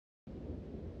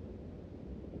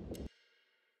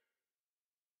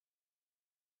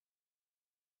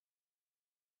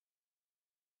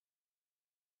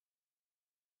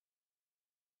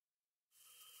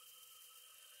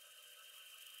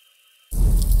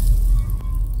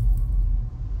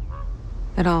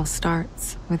It all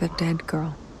starts with a dead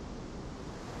girl.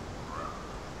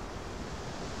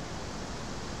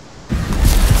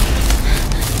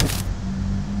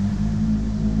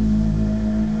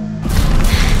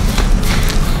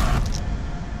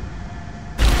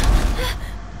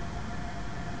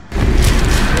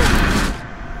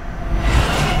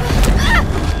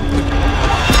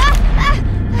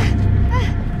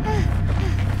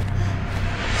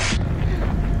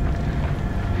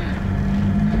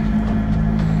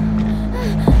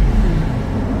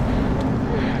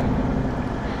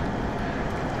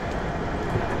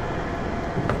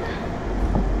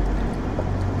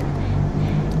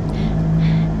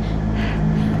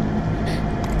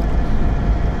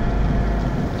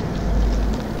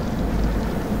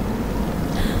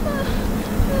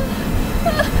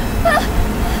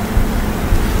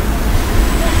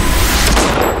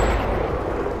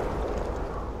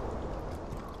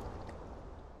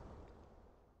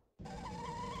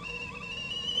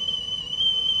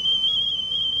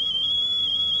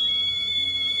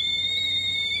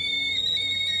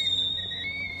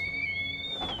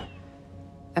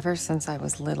 Ever since I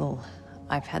was little,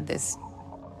 I've had this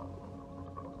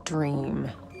dream.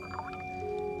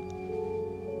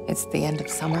 It's the end of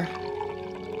summer.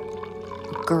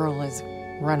 A girl is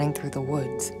running through the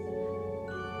woods.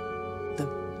 The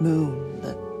moon,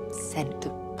 the scent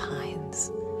of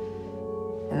pines.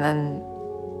 And then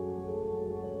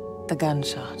the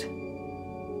gunshot.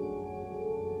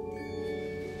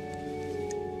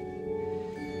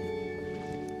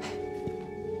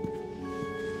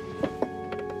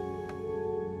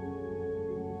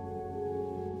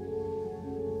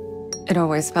 It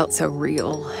always felt so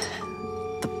real.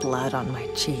 The blood on my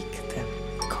cheek, the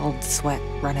cold sweat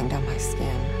running down my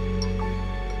skin.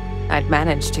 I'd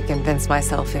managed to convince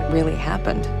myself it really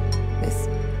happened, this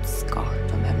scar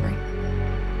of a memory.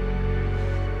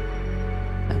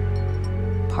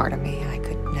 A part of me I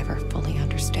could never fully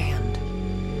understand.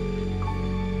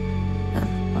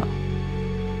 And, well,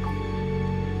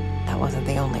 that wasn't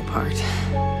the only part.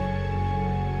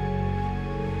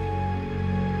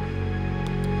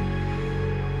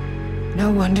 No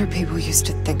wonder people used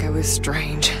to think I was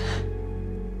strange.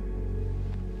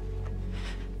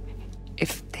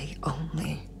 If they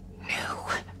only knew.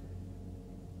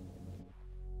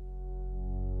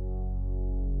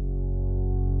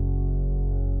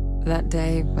 That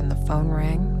day when the phone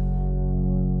rang,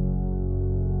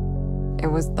 it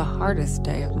was the hardest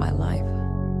day of my life.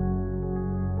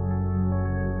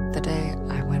 The day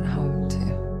I went home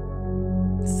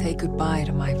to say goodbye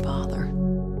to my father.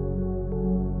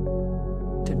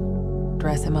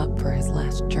 Dress him up for his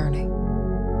last journey.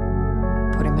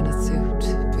 Put him in a suit,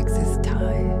 fix his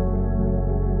tie.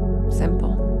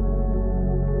 Simple.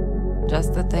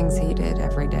 Just the things he did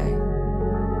every day.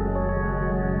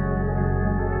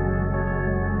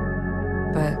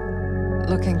 But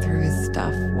looking through his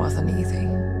stuff wasn't easy.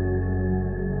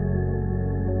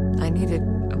 I needed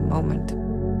a moment to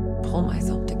pull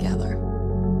myself together.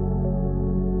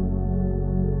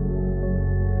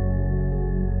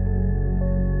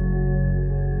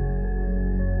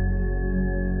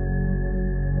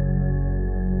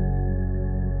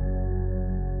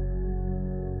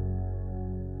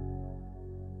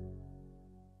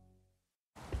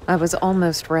 I was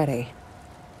almost ready.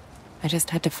 I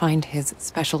just had to find his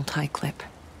special tie clip.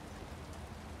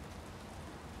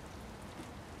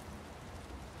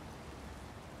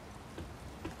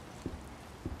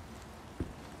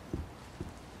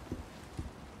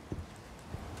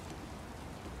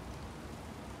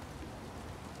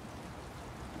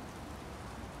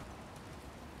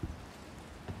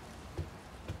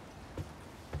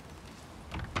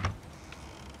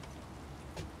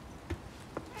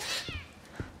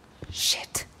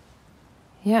 Shit.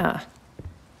 Yeah.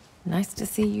 Nice to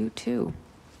see you too.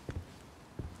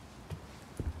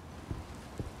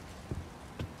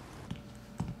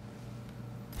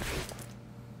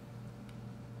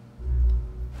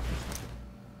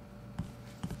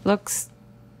 Looks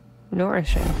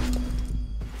nourishing.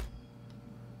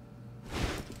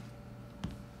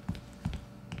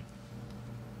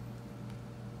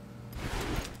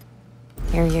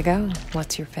 Here you go.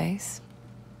 What's your face?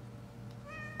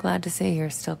 Glad to see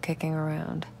you're still kicking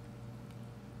around.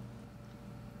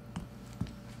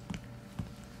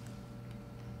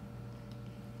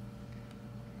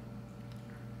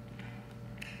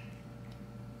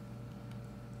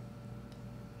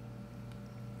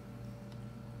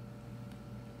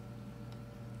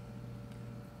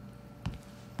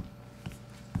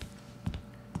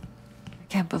 I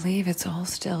can't believe it's all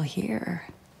still here.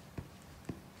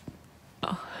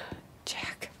 Oh,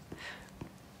 Jack.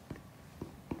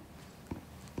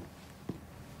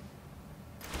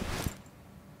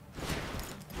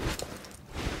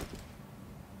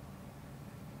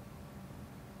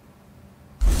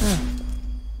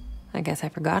 I guess I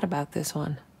forgot about this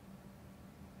one.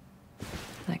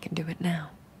 I can do it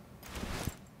now.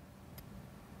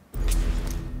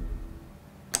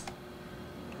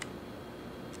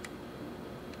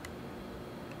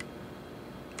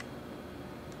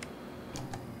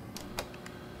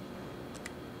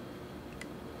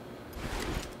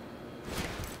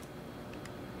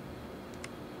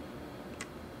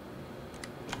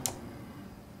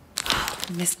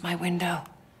 Missed my window.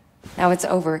 Now it's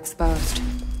overexposed.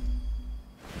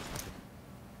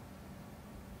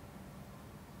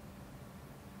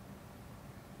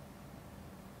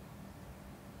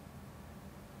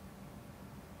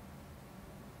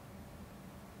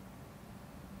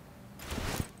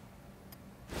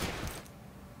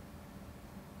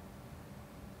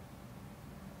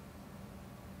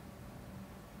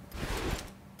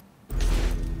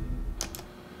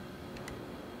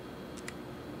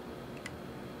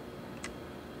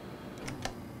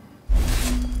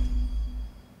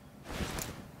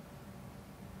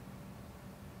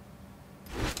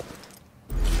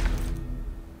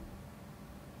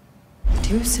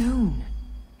 Too soon.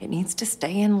 It needs to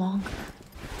stay in longer.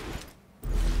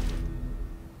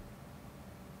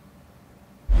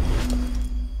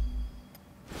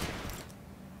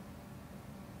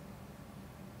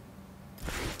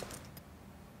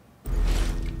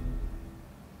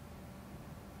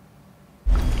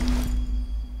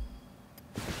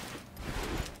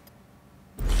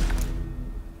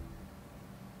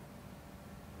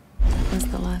 That was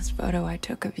the last photo I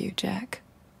took of you, Jack.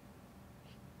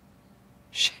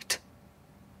 Shit.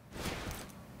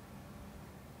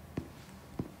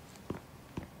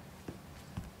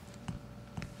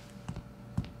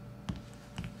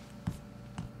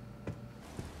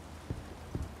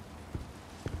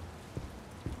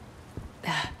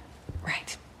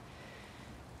 Right.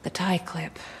 The tie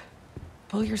clip.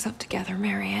 Pull yourself together,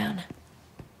 Marianne.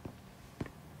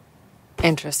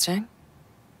 Interesting.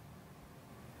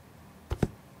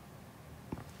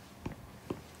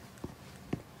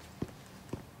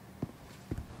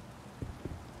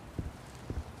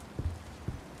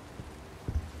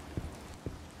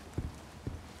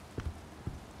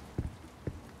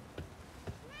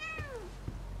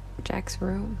 Jack's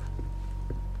room.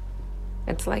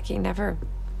 It's like he never...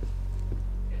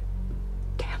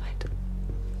 Damn it.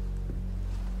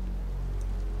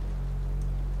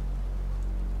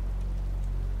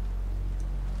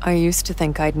 I used to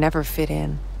think I'd never fit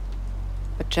in.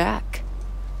 But Jack,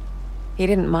 he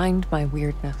didn't mind my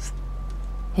weirdness.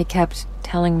 He kept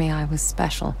telling me I was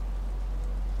special.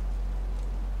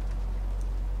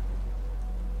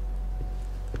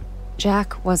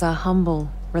 Jack was a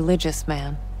humble, religious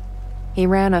man. He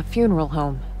ran a funeral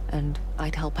home, and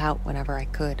I'd help out whenever I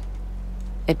could.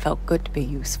 It felt good to be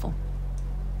useful.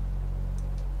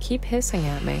 Keep hissing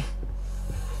at me.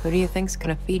 Who do you think's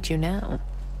gonna feed you now?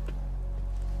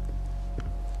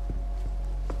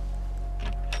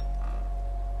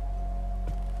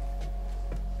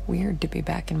 Weird to be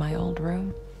back in my old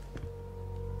room.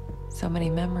 So many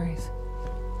memories.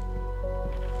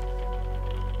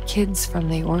 Kids from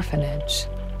the orphanage.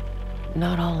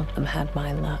 Not all of them had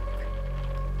my luck.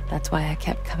 That's why I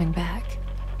kept coming back.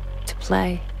 To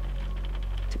play.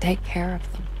 To take care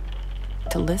of them.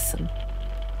 To listen.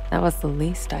 That was the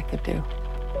least I could do.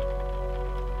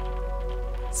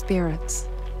 Spirits.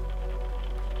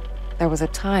 There was a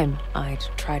time I'd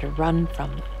try to run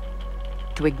from them.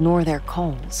 To ignore their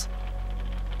calls.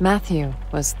 Matthew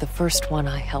was the first one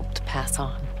I helped pass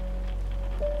on.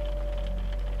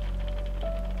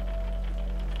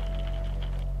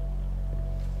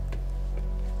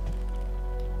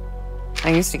 I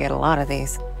used to get a lot of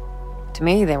these. To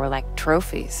me, they were like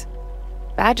trophies.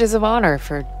 Badges of honor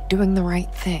for doing the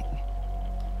right thing.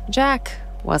 Jack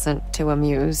wasn't too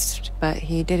amused, but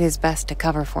he did his best to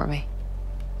cover for me.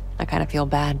 I kind of feel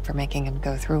bad for making him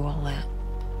go through all that.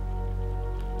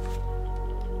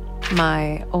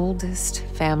 My oldest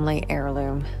family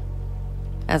heirloom.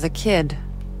 As a kid,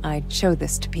 I'd show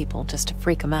this to people just to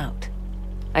freak them out.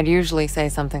 I'd usually say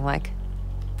something like,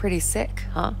 "Pretty sick,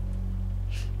 huh?"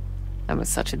 I was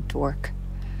such a dork.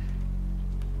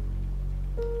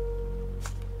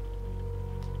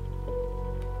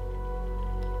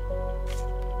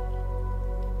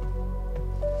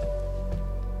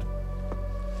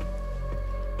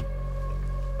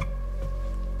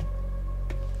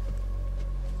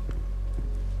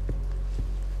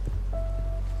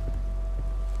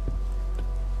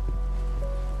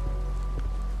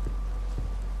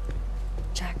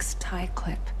 Jack's tie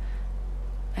clip.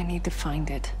 I need to find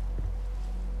it.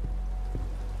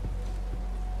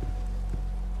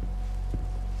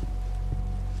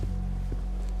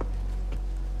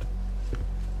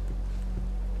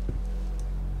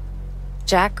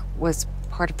 Jack was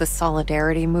part of the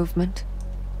Solidarity movement.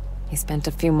 He spent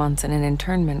a few months in an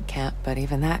internment camp, but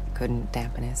even that couldn't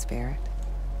dampen his spirit.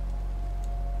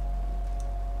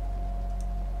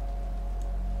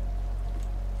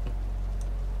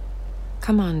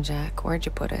 Come on, Jack. Where'd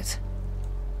you put it?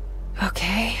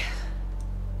 Okay.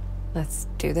 Let's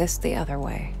do this the other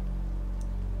way.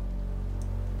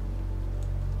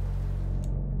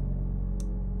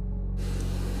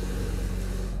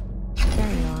 There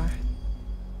you are.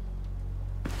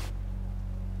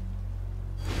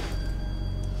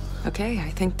 Okay, I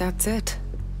think that's it.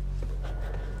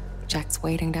 Jack's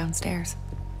waiting downstairs.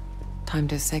 Time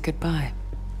to say goodbye.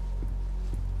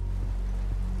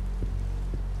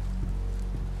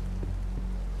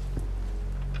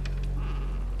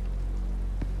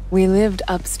 We lived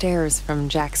upstairs from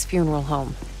Jack's funeral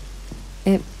home.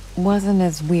 It wasn't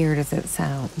as weird as it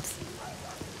sounds.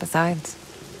 Besides,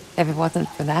 if it wasn't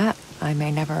for that, I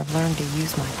may never have learned to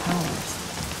use my powers.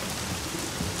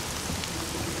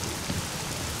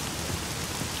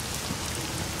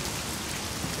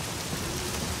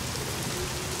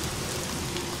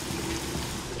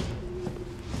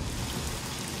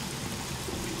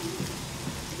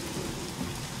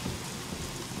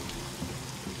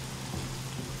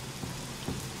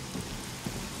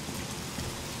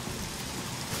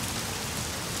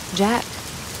 Jack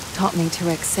taught me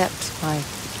to accept my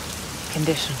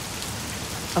condition.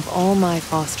 Of all my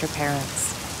foster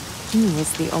parents, he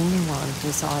was the only one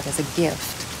who saw it as a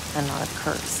gift and not a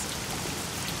curse.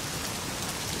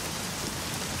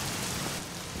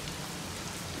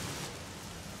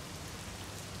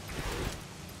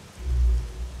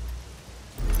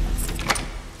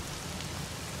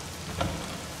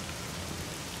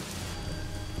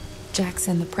 Jack's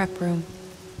in the prep room.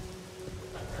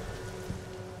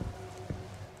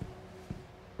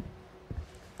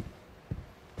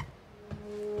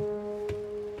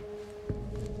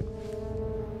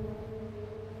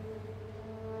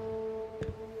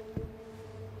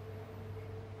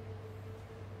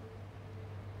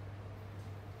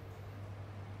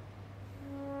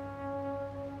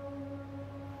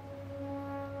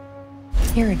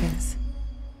 Here it is.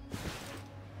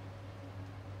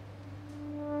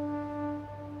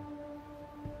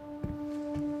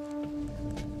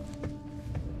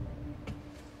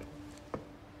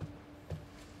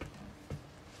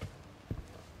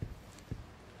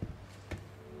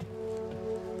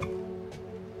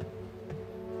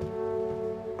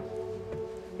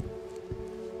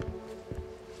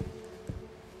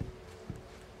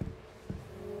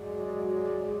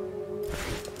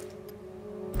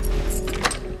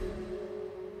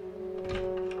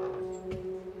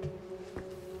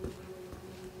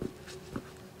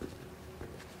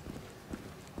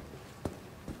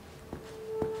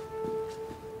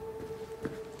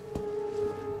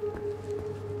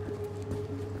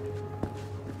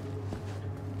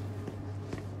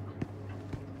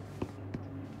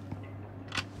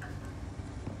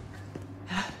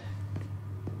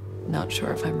 Not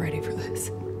sure if I'm ready for this.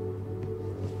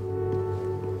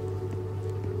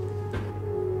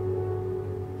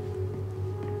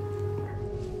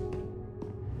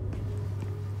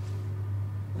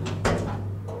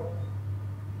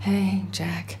 Hey,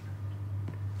 Jack.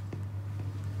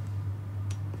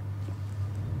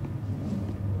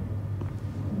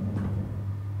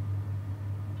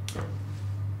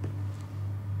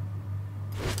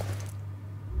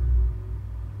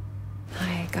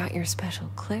 I got your special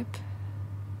clip.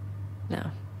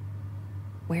 Now,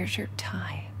 where's your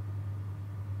tie?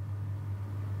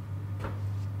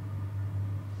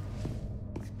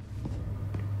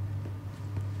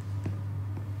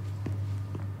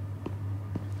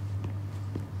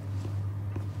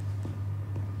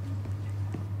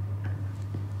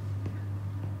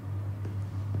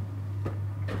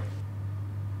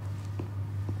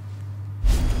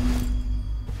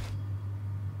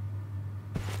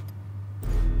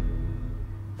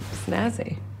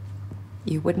 Snazzy.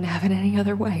 You wouldn't have it any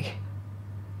other way.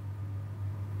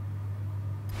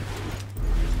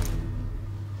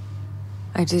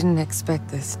 I didn't expect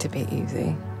this to be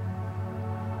easy.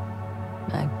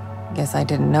 I guess I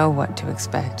didn't know what to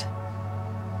expect.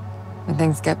 When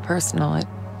things get personal, it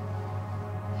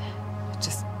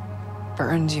just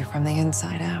burns you from the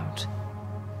inside out.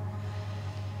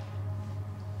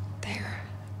 There.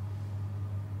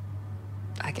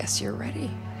 I guess you're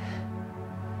ready.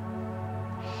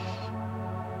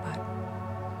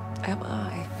 Am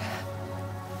I?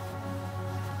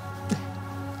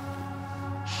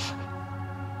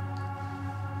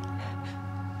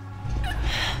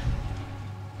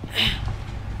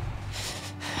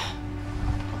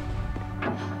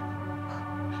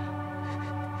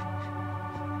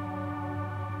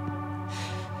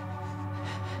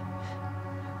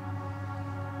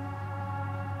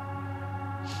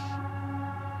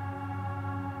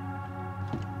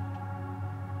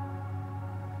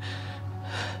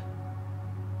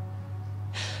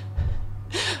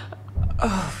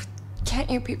 Oh, can't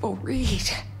you people read?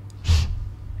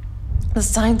 The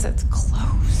sign says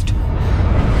closed.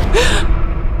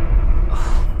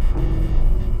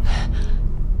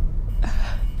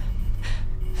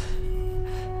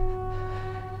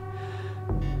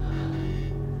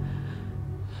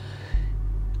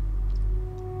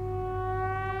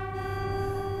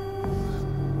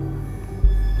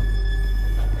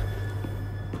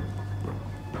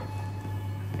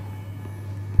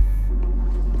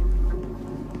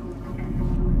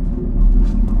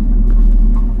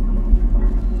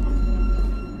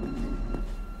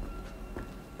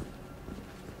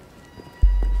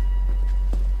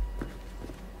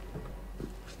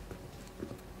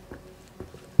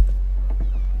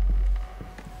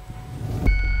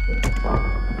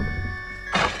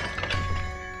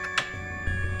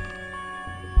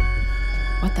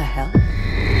 What the hell?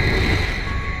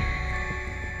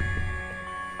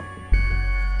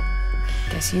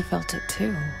 Guess you felt it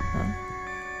too, huh?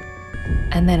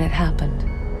 And then it happened,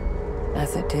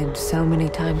 as it did so many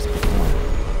times before,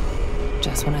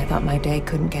 just when I thought my day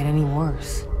couldn't get any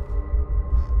worse.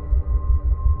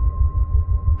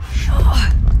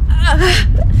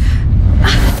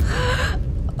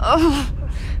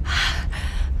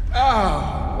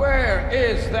 Oh, where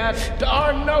is that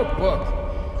darn notebook?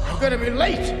 I'm gonna be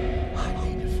late. I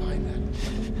need to find that.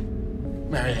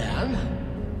 Marianne?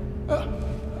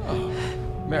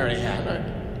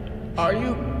 Marianne, are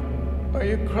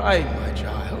you crying, my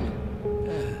child?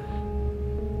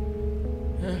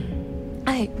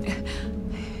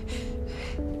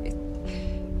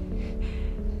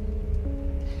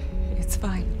 It's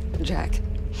fine, Jack.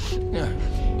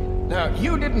 Now,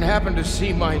 you didn't happen to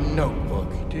see my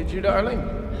notebook, did you, darling?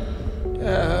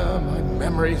 My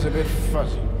memory's a bit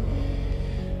fuzzy.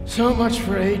 So much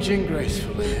for aging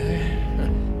gracefully, eh?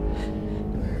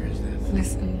 Where is that?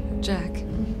 Listen, Jack.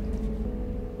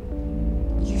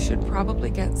 You should probably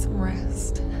get some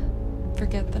rest.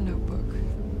 Forget the notebook.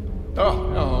 Oh,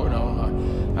 no.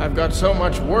 I've got so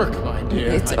much work, my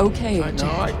dear. It's okay, Jack. No,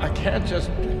 I can't just...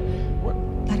 What?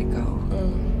 Let it go.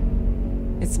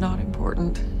 It's not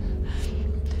important.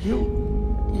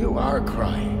 You are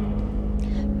crying.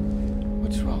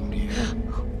 What's wrong, dear?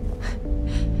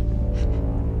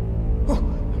 Oh,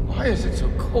 why is it so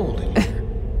cold in here?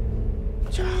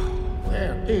 Child,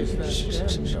 where is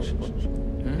that notebook?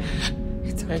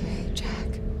 It's okay,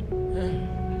 Jack.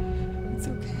 It's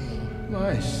okay.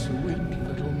 My sweet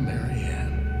little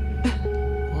Marianne.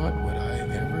 What would I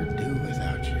ever do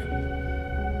without you?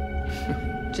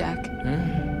 Jack.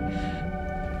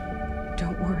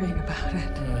 Don't worry about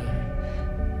it.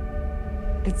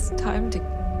 It's time to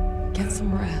get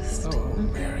some rest. Oh,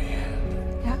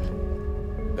 Marianne. Yeah?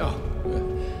 Oh,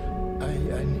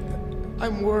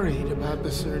 I'm worried about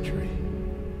the surgery.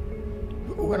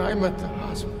 When I'm at the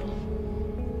hospital,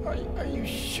 are you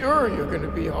sure you're going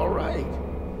to be all right?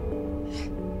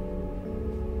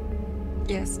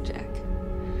 Yes, Jack.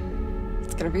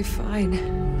 It's gonna be fine.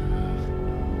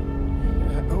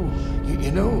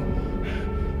 You know,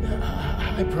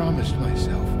 I promised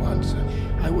myself once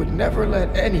I would never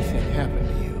let anything happen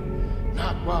to you.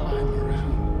 Not while I'm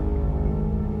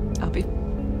around. I'll be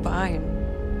fine.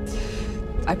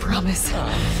 I promise.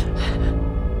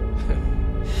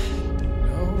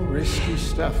 No risky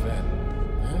stuff, then.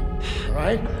 Huh? All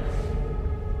right?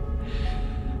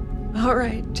 All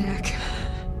right, Jack.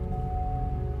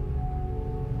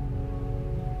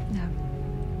 Now,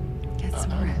 get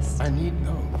some rest. I need...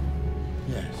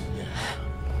 Yes.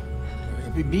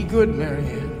 Be good,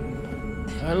 Marianne.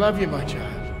 I love you, my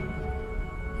child.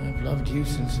 I've loved you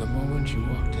since the moment you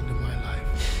walked into my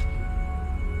life.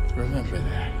 Remember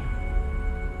that.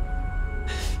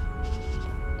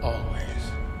 Always.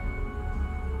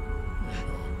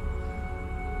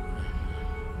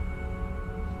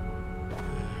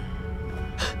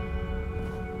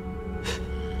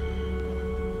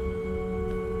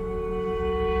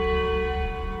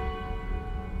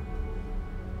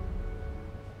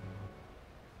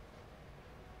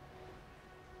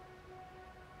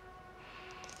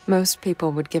 Most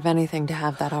people would give anything to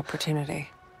have that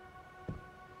opportunity.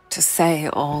 To say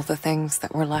all the things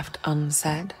that were left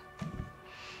unsaid.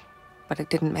 But it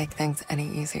didn't make things any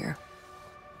easier.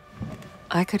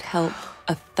 I could help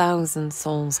 1,000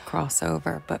 souls cross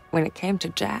over, but when it came to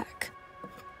Jack,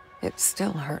 it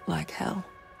still hurt like hell.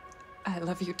 I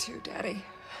love you too, Daddy.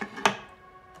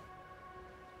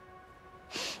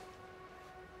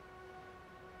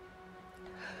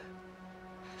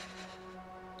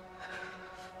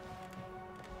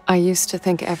 I used to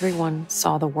think everyone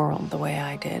saw the world the way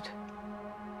I did.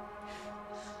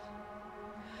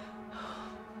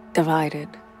 Divided,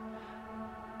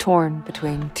 torn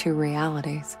between two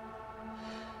realities.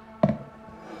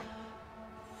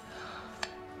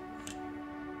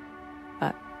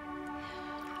 But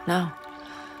no,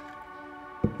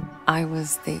 I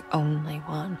was the only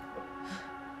one.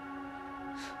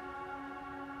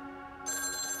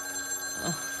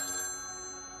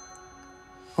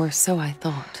 Or so I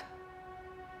thought.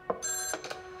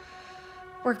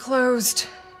 We're closed.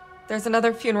 There's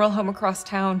another funeral home across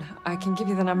town. I can give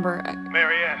you the number.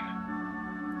 Marianne.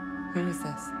 Who is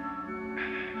this?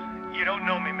 You don't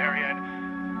know me, Marianne.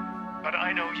 But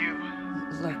I know you.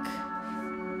 Look,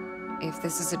 if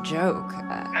this is a joke...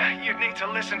 You need to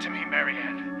listen to me,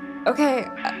 Marianne. Okay,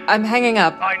 I'm hanging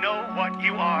up. I know what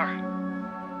you are.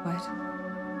 What?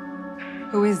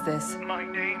 Who is this? My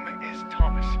name is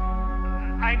Thomas.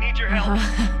 I need your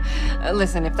help.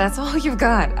 Listen, if that's all you've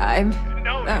got,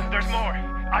 No, there's more.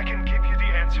 I can give you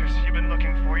the answers you've been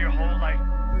looking for your whole life.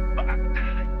 But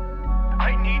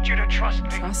I need you to trust me.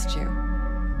 Trust you?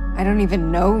 I don't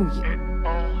even know you. It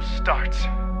all starts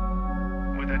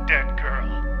with a dead girl.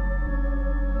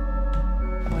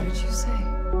 What did you say?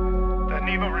 The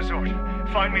Neva Resort.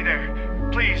 Find me there.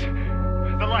 Please.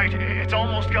 The light, it's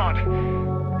almost gone.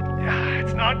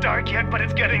 It's not dark yet, but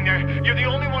it's getting there. You're the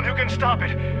only one who can stop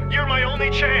it. You're my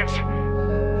only chance.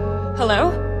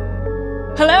 Hello?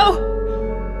 Hello?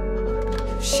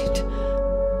 Shit.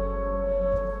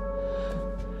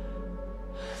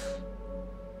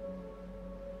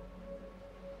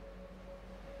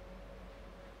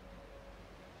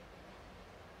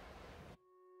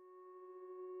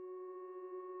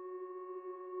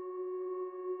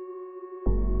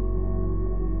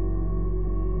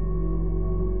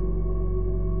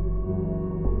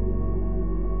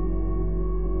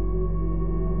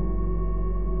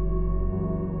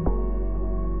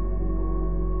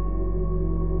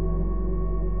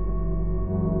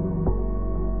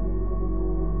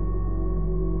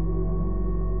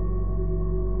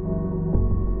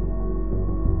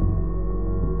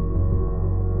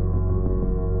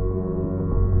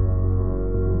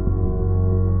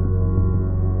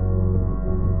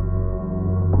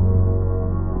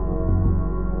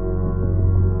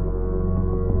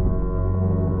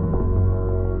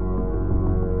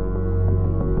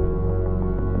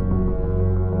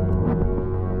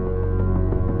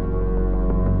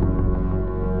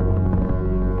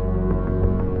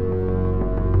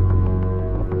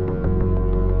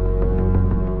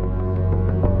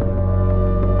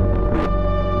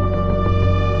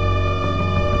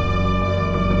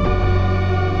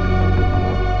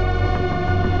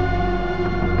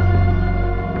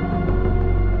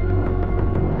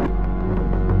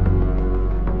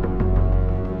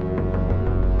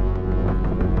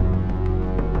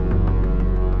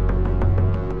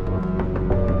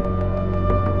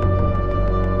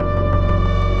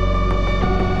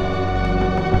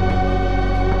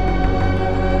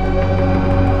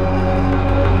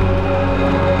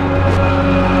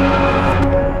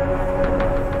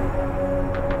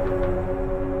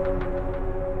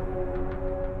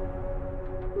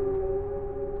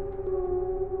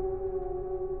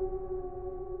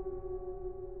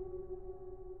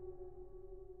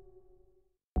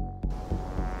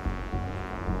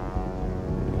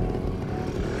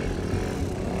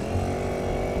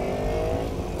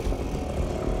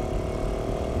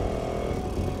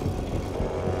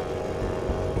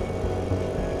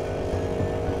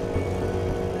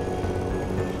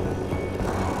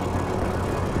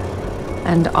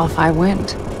 And off I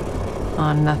went,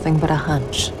 on nothing but a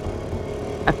hunch.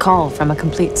 A call from a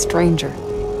complete stranger.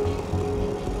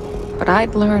 But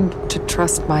I'd learned to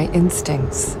trust my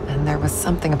instincts, and there was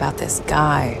something about this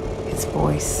guy, his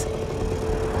voice.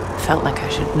 Felt like I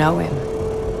should know him.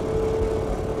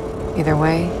 Either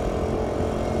way,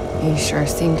 he sure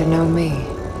seemed to know me.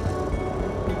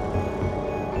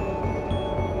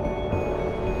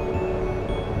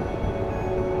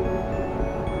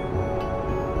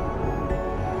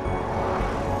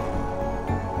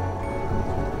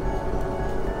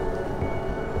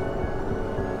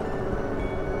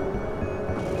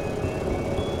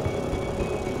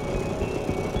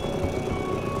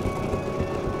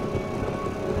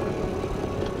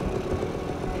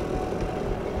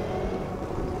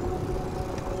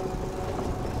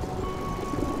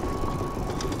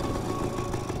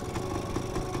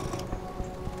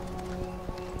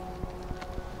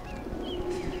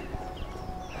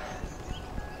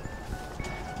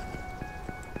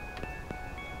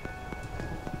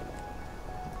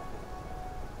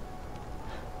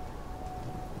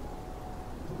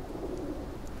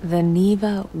 The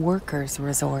Neva Workers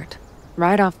Resort.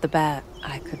 Right off the bat,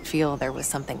 I could feel there was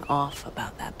something off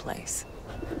about that place.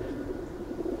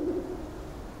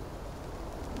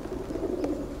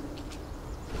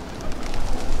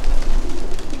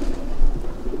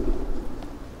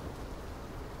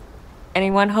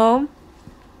 Anyone home?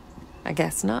 I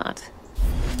guess not.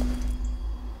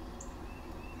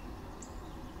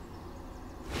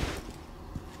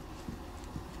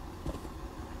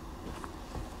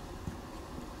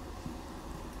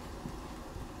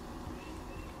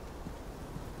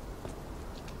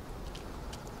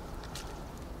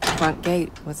 Front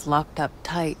gate was locked up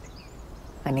tight.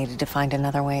 I needed to find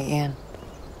another way in.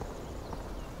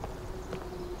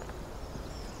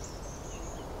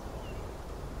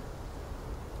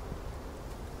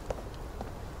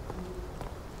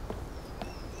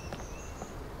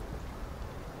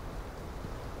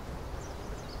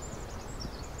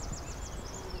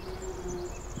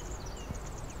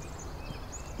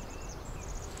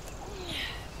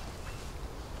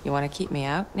 You want to keep me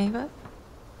out, Neva?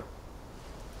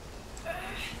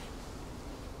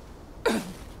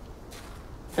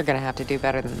 You're gonna have to do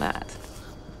better than that.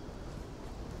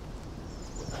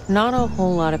 Not a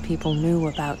whole lot of people knew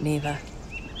about Neva.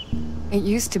 It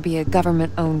used to be a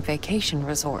government-owned vacation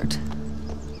resort.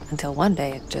 Until one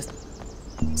day it just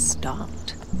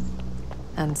stopped.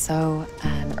 And so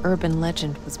an urban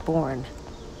legend was born.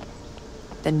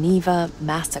 The Neva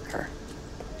Massacre.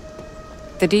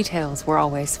 The details were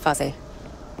always fuzzy.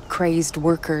 Crazed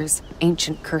workers,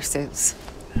 ancient curses.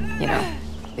 You know,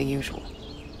 the usual.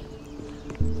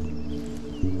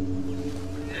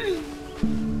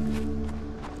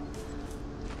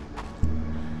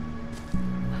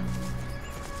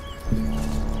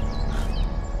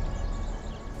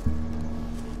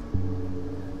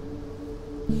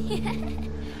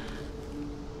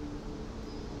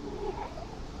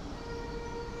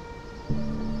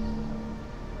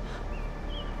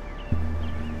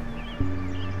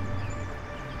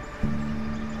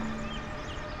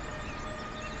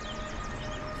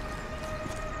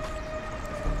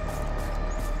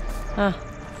 Huh.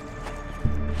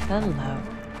 Hello.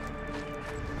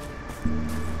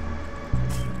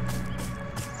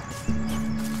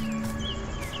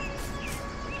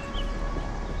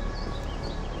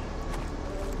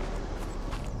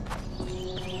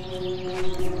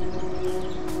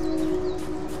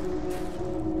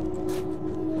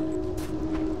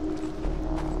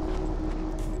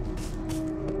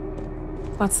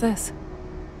 What's this?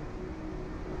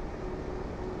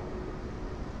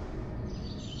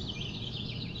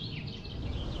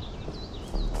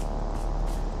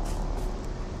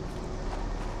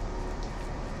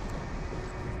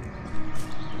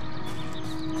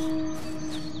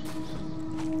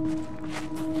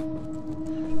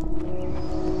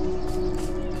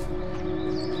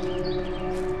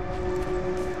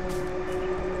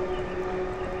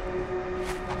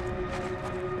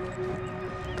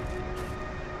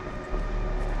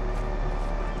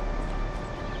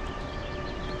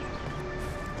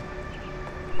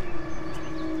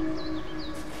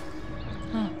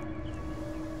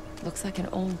 Looks like an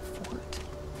old fort.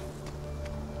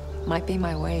 Might be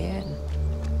my way in.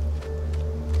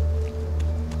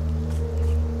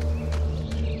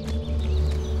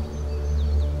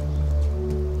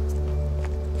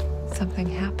 Something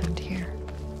happened here.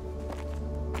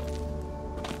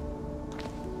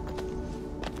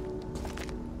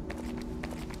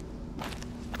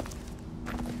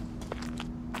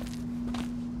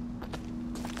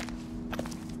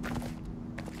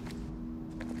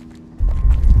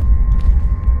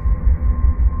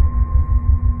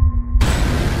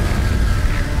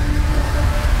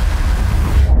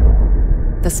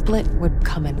 The split would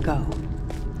come and go.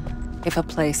 If a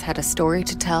place had a story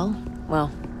to tell,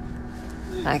 well,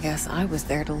 I guess I was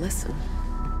there to listen.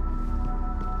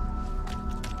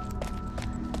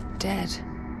 Dead.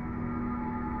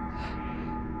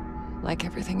 Like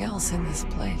everything else in this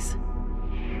place.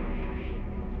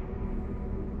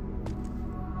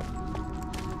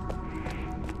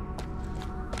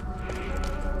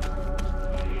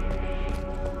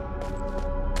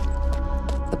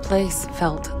 The place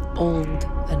felt old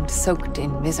and soaked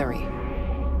in misery.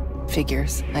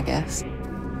 Figures, I guess.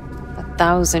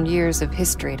 1,000 years of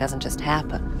history doesn't just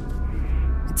happen.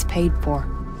 It's paid for.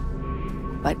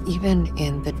 But even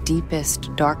in the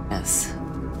deepest darkness,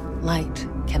 light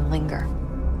can linger.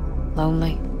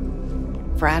 Lonely,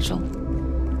 fragile,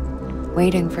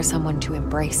 waiting for someone to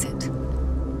embrace it.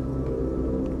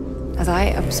 As I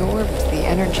absorbed the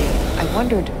energy, I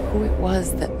wondered who it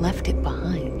was that left it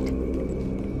behind.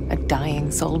 A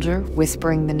dying soldier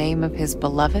whispering the name of his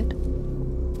beloved?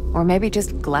 Or maybe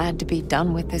just glad to be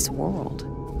done with this world.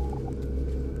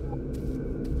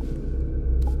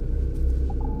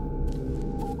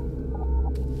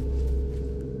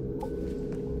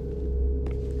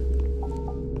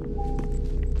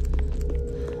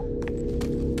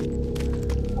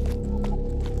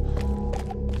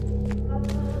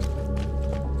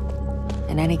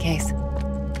 any case,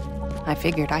 I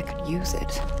figured I could use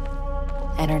it.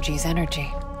 Energy's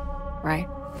energy, right?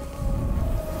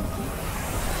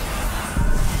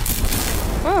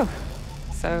 Oh,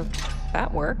 so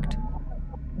that worked.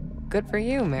 Good for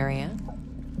you, Marianne.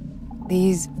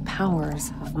 These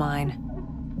powers of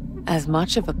mine, as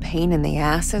much of a pain in the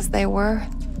ass as they were,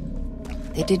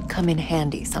 they did come in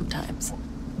handy sometimes.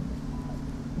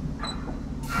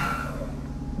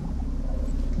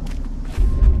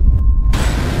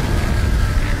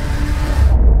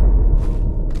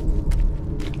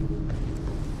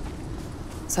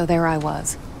 So there I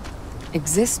was,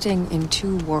 existing in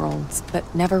two worlds,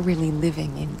 but never really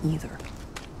living in either.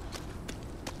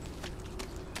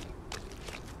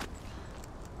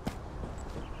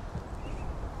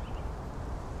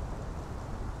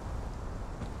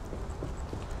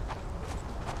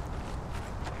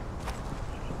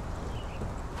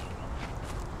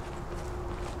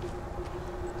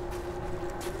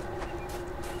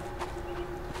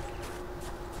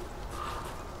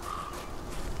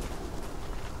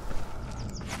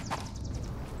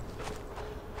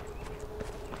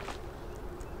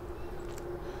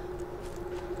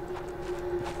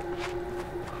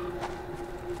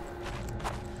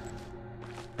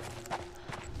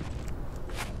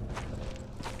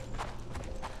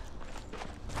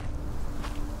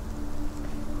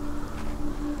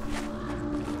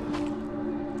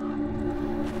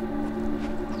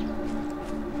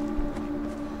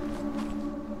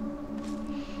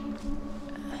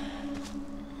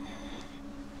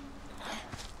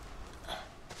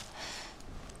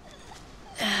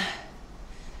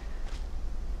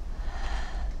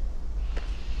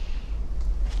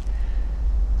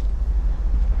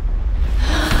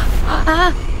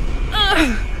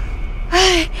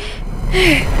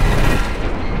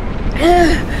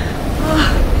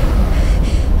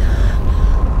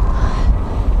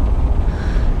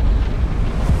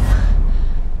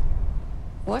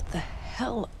 What the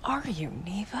hell are you,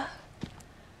 Neva?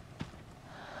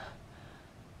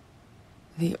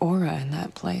 The aura in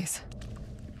that place.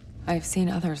 I've seen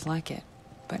others like it,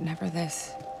 but never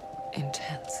this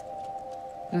intense.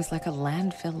 It was like a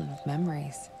landfill of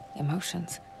memories,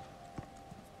 emotions,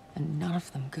 and none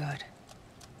of them good.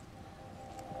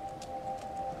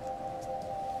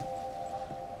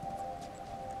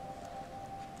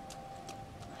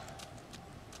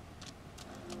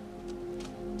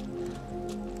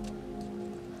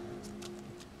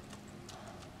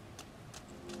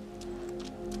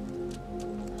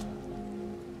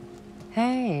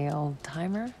 Hey,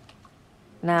 old-timer.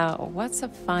 Now, what's a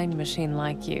fine machine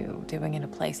like you doing in a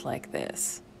place like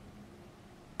this?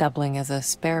 Doubling as a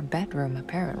spare bedroom,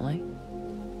 apparently.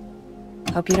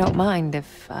 Hope you don't mind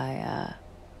if I,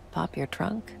 pop your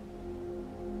trunk?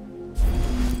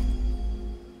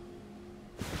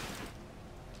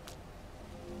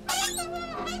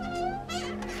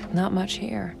 Not much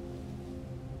here.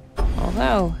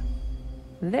 Although,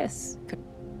 this could...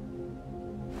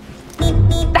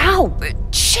 Ow!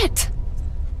 Shit!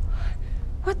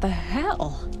 What the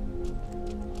hell?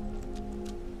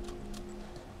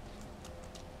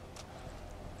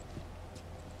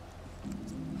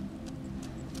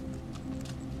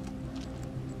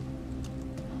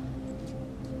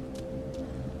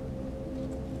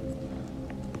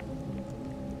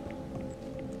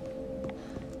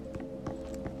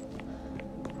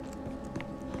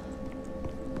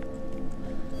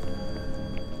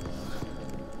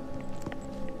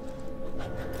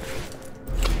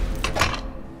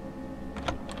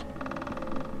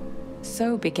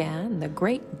 So began the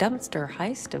great dumpster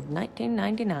heist of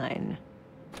 1999.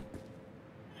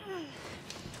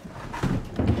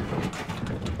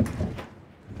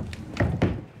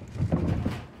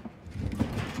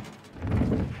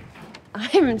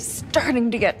 I'm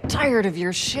starting to get tired of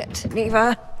your shit,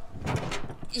 Neva.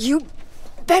 You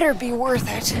better be worth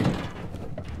it.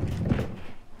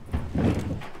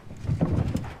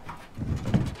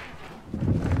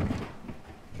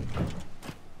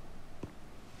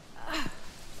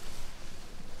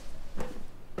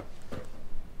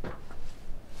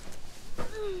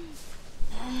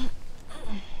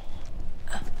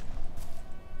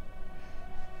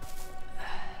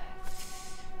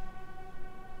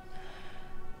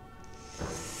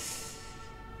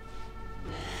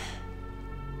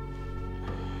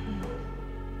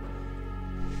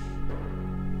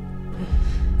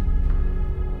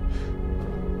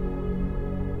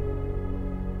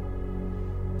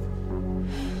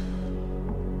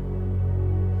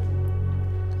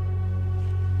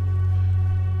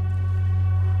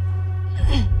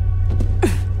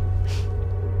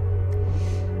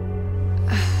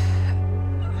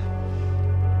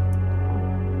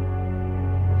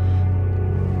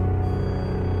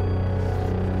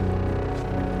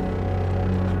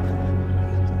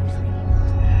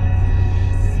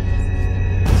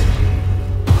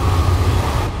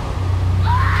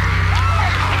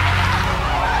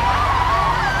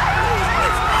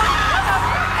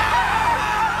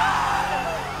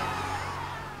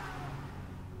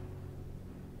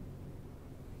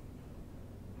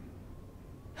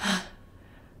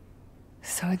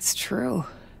 It's true.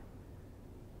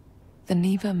 The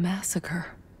Neva massacre.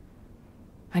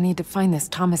 I need to find this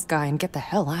Thomas guy and get the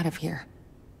hell out of here.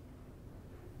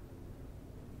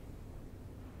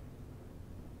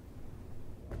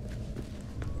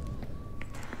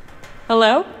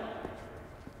 Hello?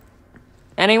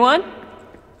 Anyone?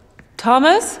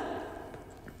 Thomas?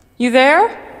 You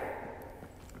there?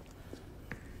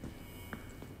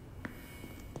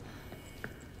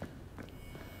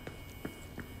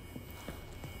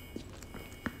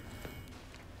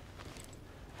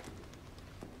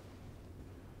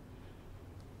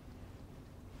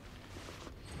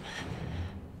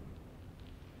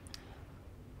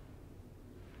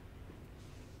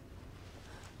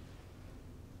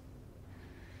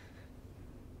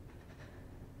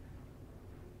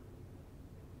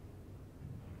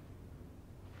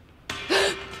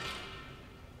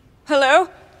 Hello?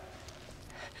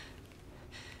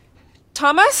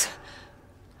 Thomas?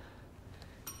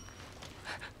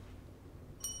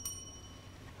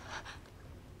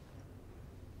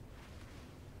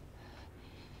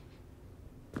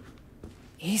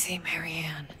 Easy,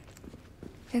 Marianne.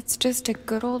 It's just a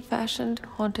good old-fashioned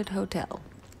haunted hotel.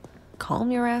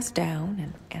 Calm your ass down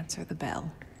and answer the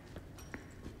bell.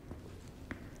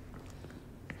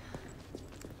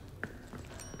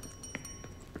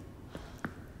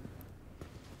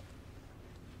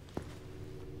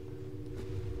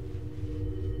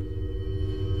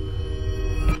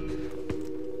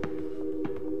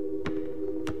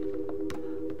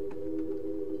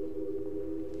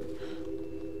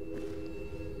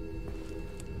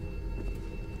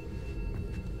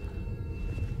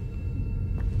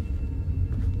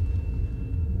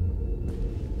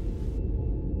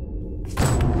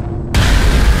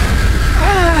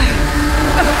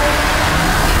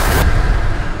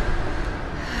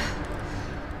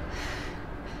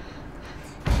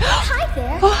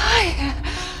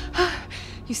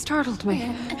 You startled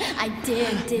me. I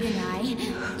did, didn't I? You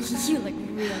look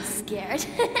real scared.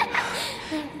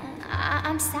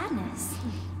 I'm Sadness.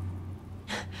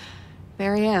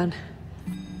 Marianne.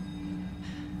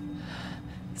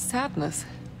 Sadness.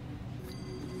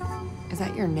 Is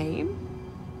that your name?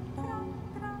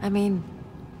 I mean,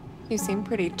 you seem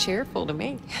pretty cheerful to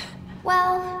me.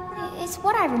 Well, it's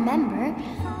what I remember.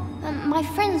 My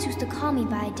friends used to call me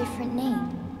by a different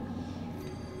name.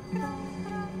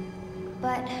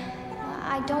 But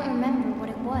I don't remember what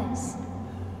it was.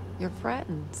 Your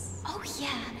friends? Oh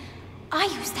yeah, I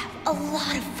used to have a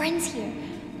lot of friends here.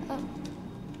 But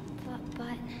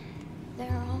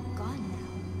they're all gone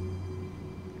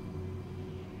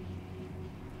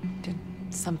now. Did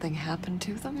something happen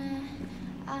to them?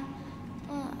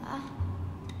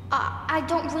 I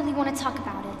don't really want to talk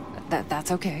about it.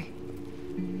 That's okay.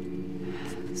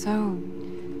 So,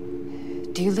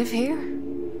 do you live here?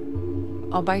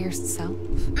 All by yourself?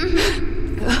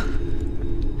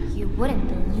 You wouldn't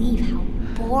believe how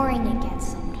boring it gets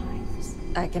sometimes.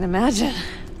 I can imagine.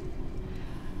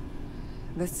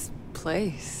 This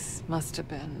place must have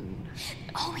been...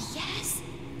 Oh yes,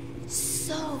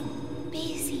 so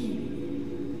busy.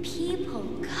 People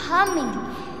coming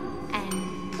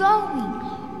and going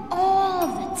all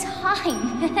the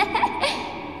time.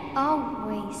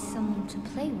 Always someone to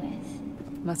play with.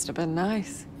 Must have been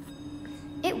nice.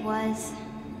 It was.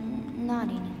 Not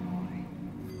anymore.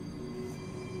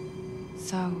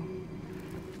 So...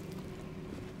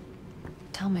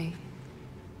 tell me,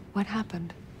 what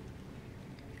happened?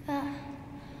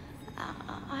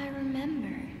 I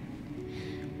remember.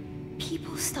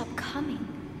 People stopped coming.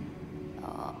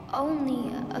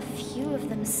 Only a few of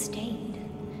them stayed.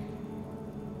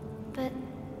 But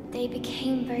they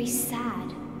became very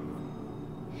sad.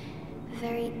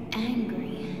 Very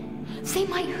angry. They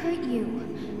might hurt you.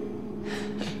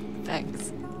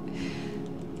 Thanks.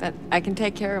 But I can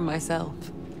take care of myself.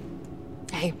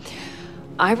 Hey,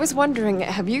 I was wondering,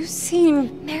 have you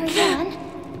seen... Marianne?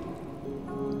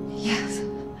 Yes.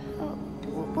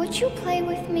 Would you play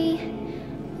with me?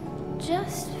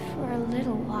 Just for a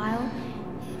little while.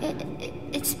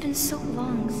 It's been so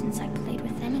long since I played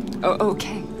with anyone. Oh,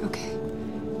 okay.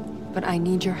 But I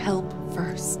need your help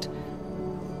first.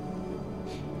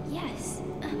 Yes.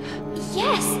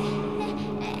 Yes!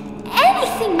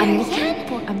 Anything, I'm Marianne! looking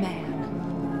for a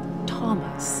man.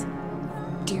 Thomas.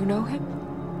 Do you know him?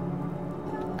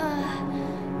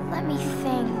 Let me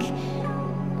think.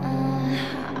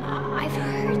 I've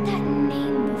heard that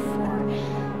name before.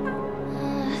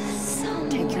 Somewhere.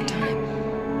 Take your time.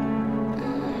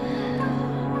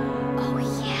 Oh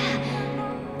yeah.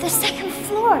 The second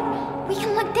floor. We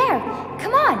can look there.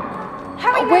 Come on.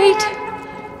 Hurry, Wait!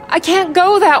 Marianne. I can't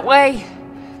go that way!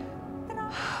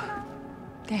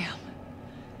 Damn.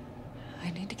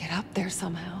 get up there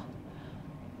somehow.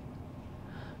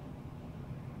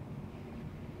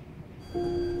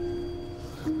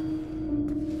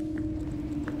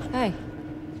 Hey,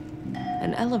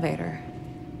 an elevator.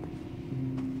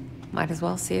 Might as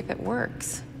well see if it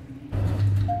works.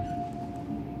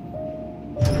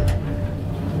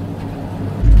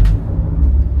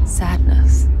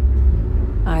 Sadness.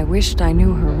 I wished I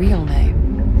knew her real name.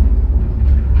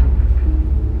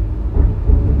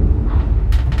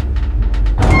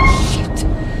 Shit.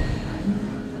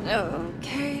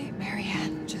 Okay,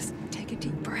 Marianne, just take a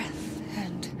deep breath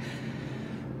and...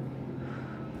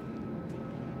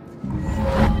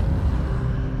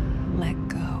 let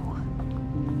go.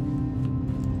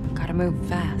 Gotta move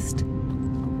fast.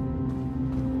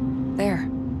 There.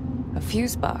 A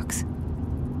fuse box.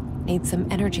 Need some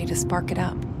energy to spark it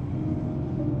up.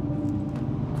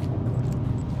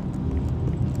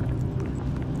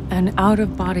 An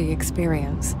out-of-body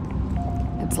experience.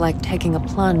 It's like taking a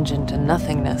plunge into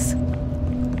nothingness.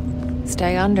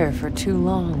 Stay under for too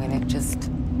long and it just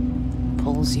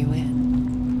pulls you in.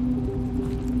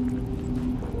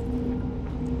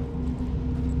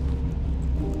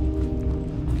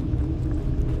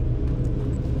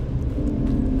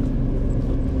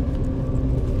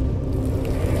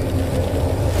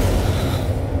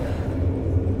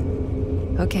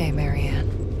 Okay,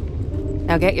 Marianne.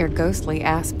 Now get your ghostly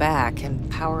ass back and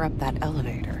power up that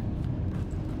elevator.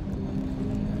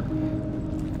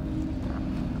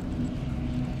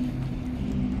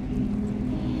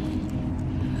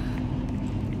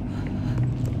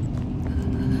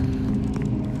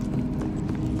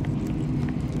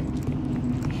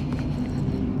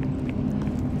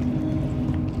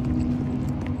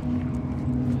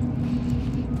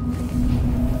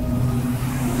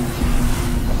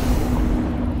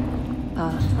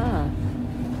 Uh-huh.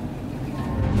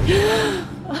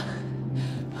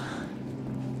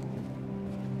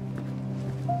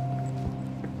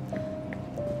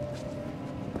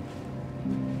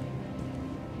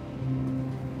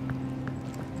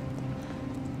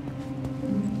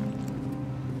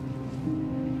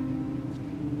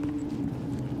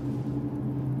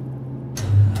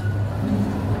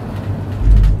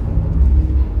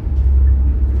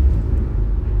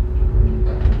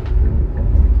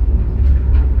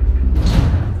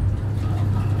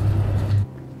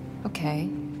 Okay.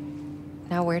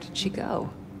 Now where did she go?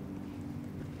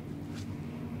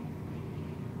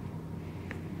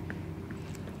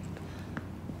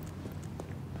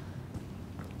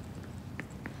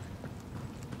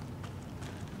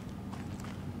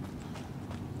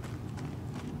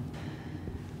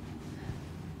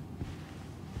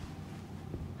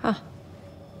 Huh.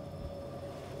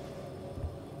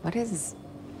 What is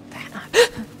that?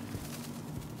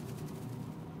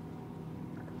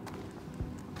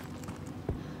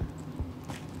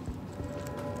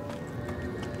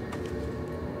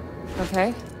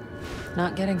 Okay.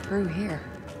 Not getting through here.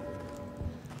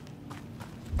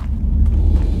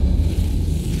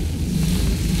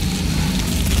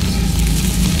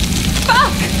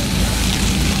 Fuck!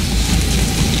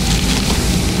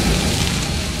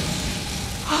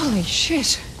 Holy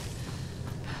shit.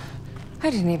 I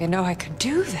didn't even know I could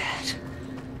do that.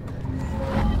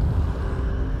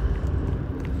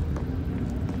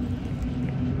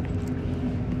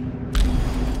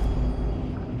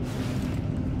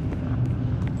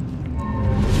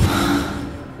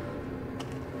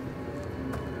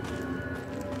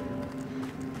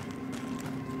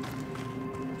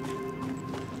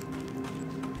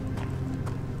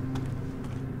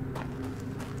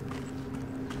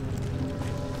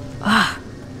 Ah,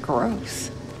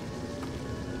 gross.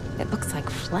 It looks like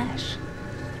flesh.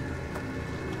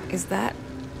 Is that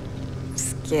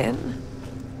skin?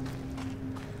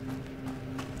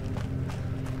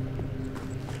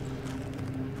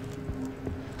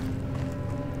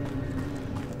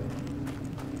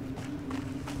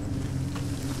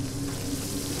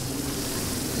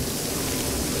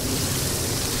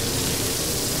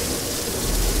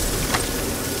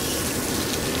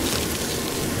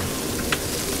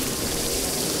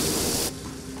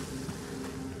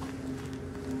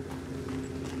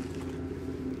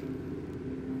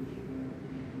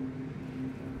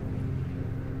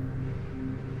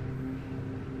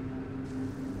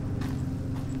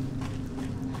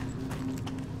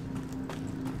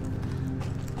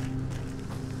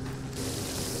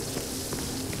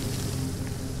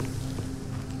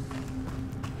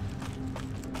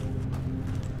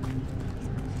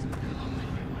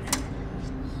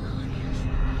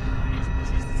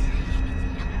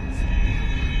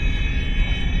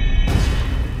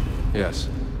 Yes.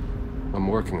 I'm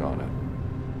working on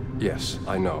it. Yes,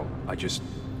 I know.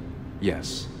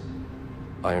 Yes.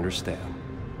 I understand.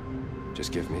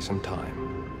 Just give me some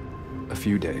time. A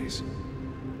few days.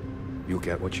 You'll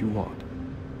get what you want.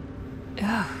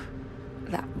 Ugh,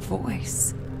 that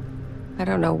voice. I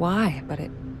don't know why, but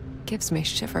it gives me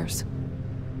shivers.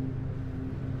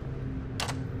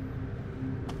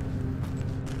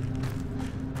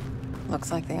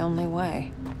 Looks like the only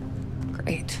way.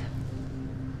 Great.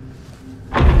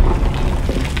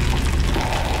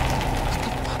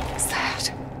 What was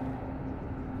that?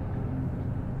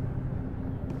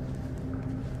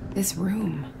 This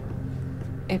room.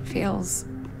 It feels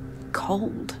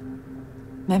cold.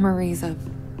 Memories of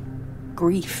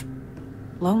grief,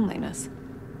 loneliness.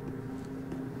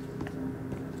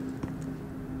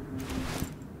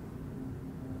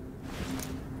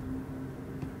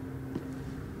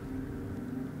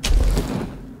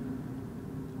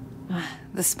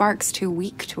 The spark's too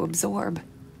weak to absorb.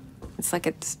 It's like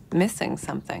it's missing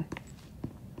something.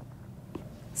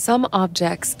 Some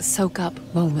objects soak up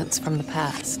moments from the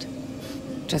past.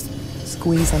 Just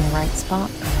squeeze in the right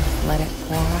spot and let it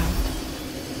pour out.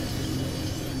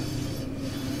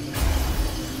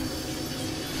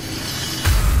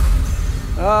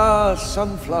 Ah,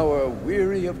 Sunflower,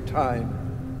 weary of time.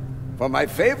 For my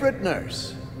favorite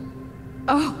nurse.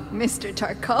 Oh, Mr.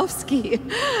 Tarkovsky,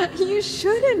 you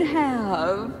shouldn't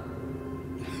have.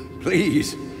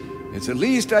 Please, it's the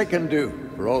least I can do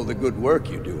for all the good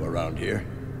work you do around here.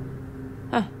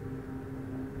 Huh.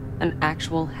 An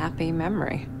actual happy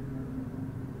memory.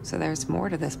 So there's more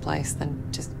to this place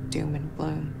than just doom and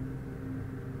gloom.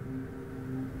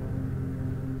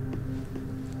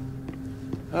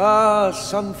 Ah,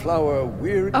 Sunflower,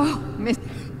 weary... Oh, Miss...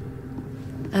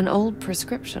 An old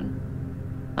prescription.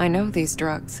 I know these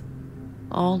drugs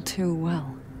all too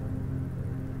well.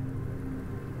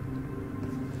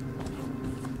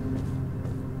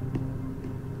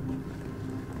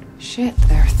 Shit,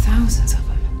 there are thousands of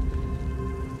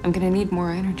them. I'm gonna need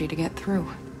more energy to get through.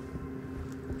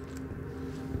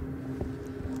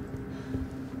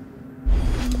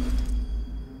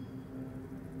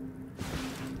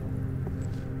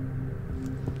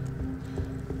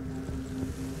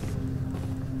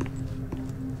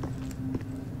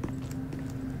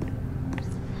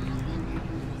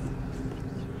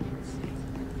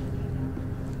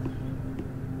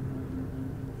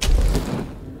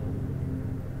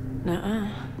 Nuh-uh.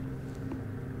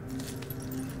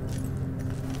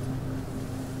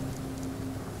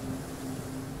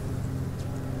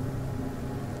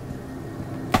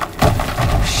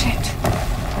 Oh, shit.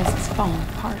 This is falling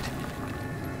apart.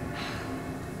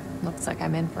 Looks like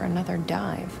I'm in for another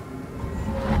dive.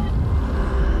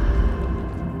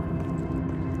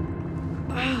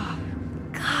 Oh,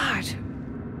 God.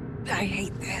 I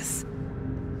hate this.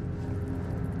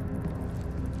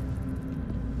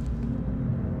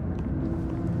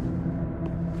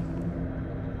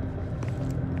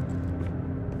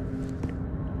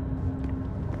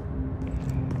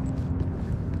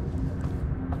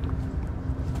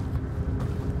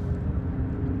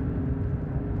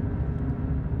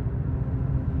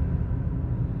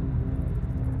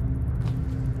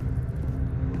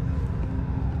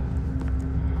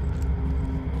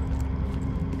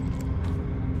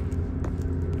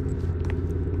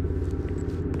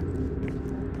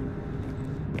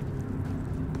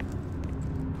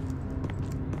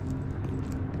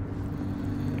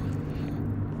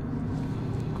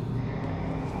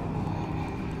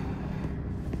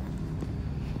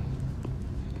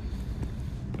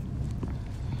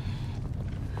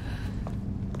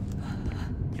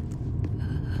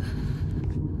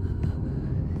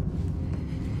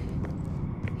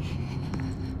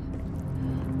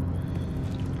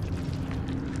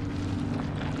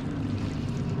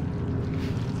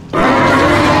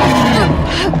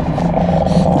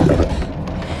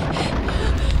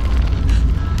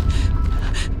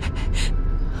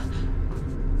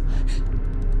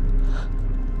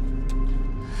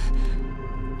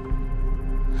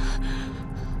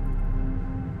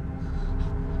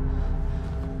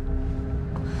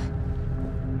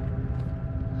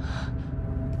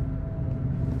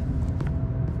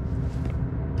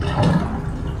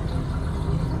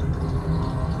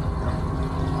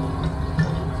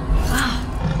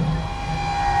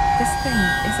 This thing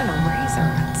isn't a razor,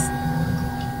 it's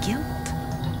guilt,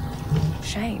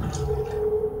 shame,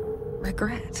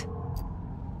 regret.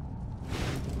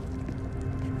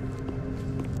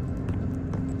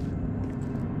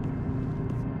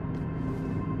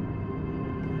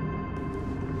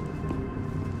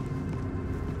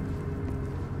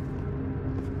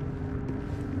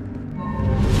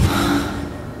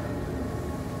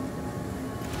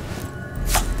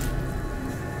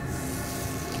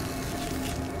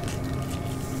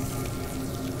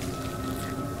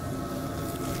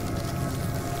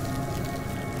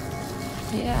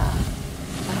 Yeah,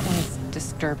 that was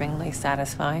disturbingly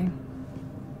satisfying.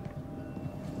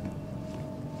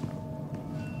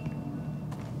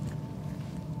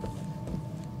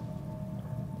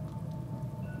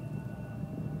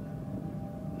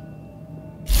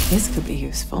 This could be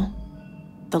useful.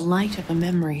 The light of a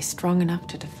memory strong enough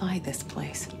to defy this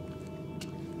place.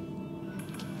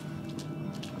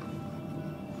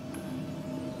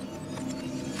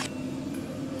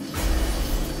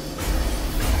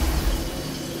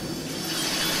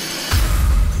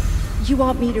 You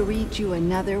want me to read you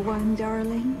another one,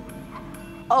 darling?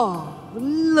 Oh,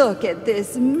 look at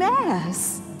this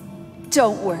mess.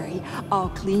 Don't worry, I'll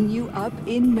clean you up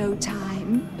in no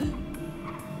time.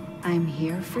 I'm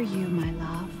here for you, my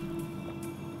love.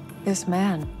 This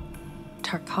man,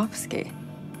 Tarkovsky,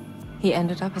 he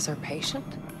ended up as her patient?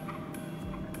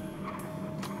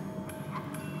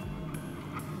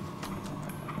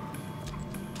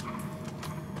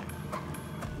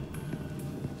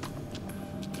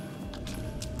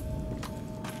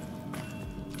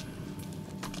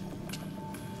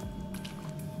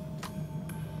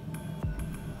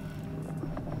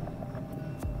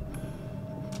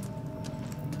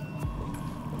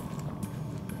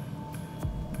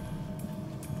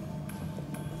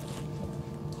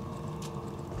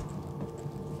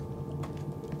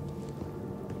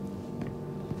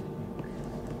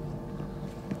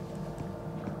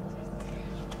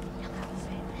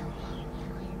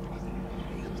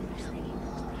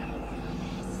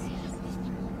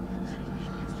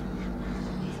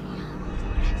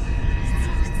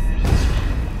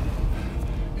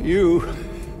 You...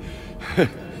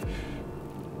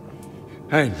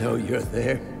 I know you're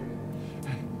there.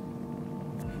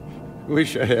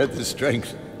 Wish I had the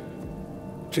strength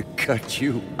to cut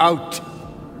you out.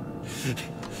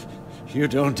 You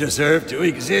don't deserve to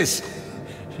exist.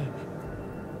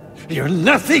 You're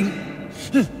nothing!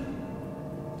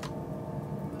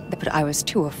 But I was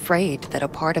too afraid that a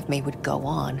part of me would go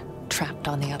on, trapped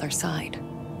on the other side.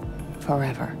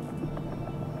 Forever.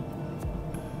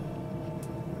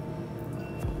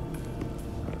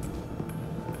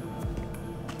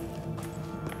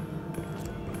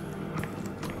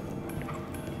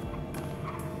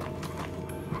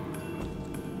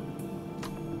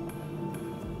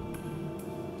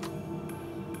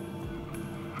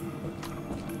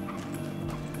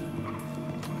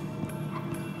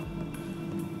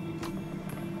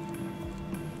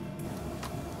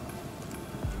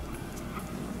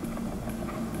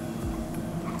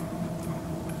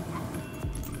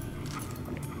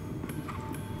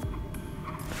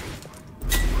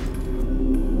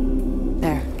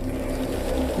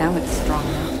 Now it's strong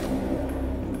enough.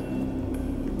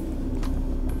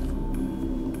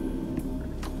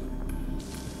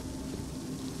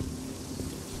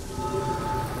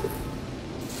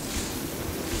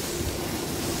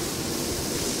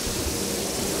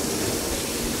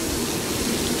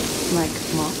 Like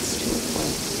moths to a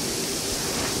flame.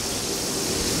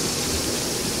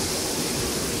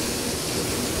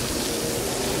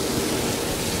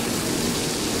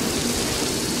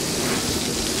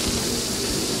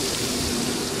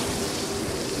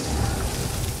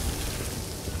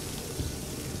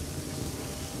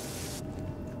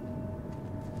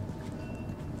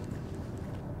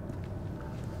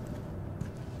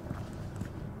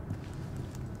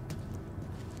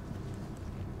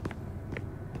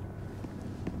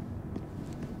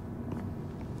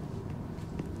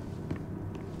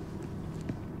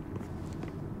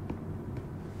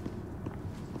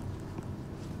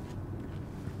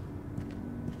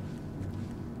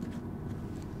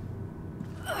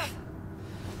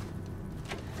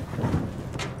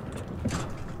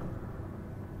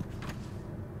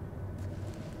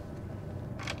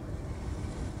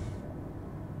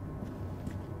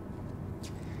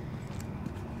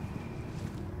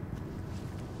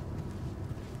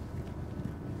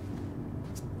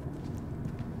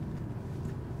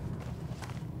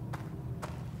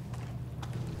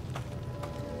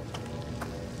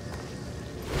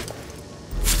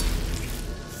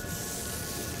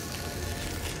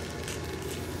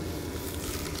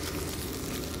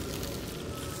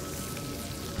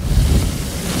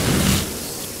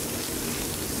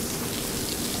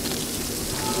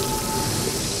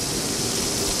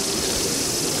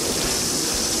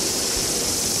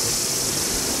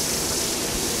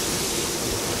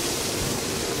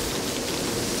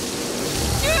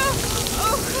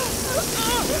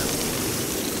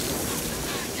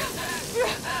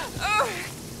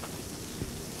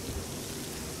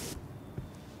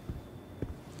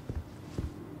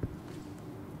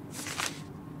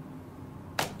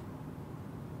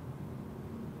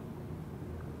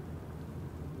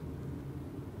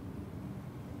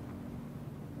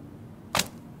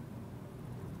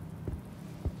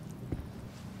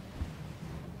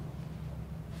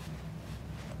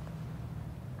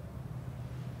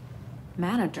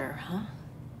 manager, huh?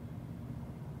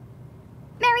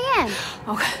 Marianne!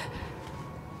 Oh,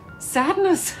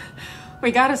 Sadness.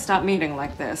 We gotta stop meeting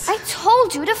like this. I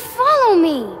told you to follow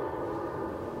me!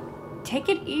 Take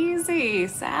it easy,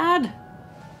 Sad.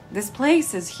 This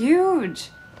place is huge.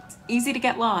 It's easy to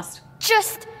get lost.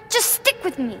 Just stick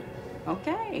with me.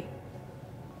 Okay.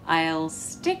 I'll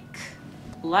stick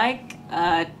like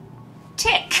a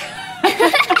tick.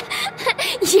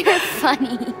 You're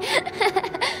funny.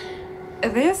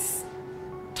 This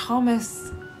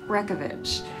Thomas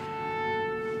Rekovich.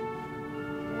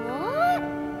 What?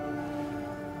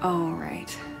 Oh,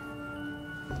 right.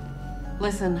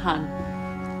 Listen, hun.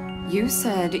 You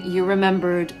said you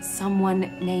remembered someone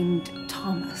named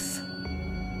Thomas.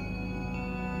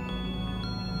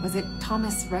 Was it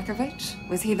Thomas Rekovich?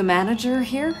 Was he the manager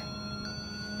here?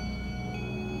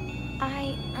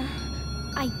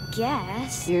 I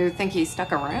guess. You think he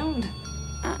stuck around?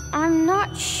 I'm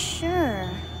not sure.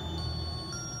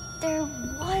 There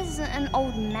was an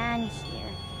old man here.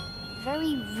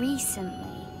 Very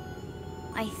recently.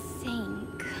 I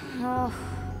think. Oh.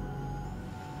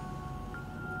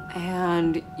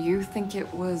 And you think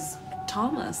it was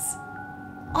Thomas?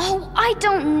 Oh, I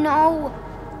don't know.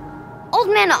 Old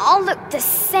men all look the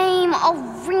same, all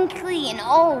wrinkly and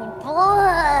old.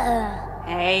 Blah.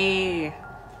 Hey,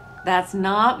 that's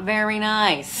not very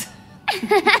nice.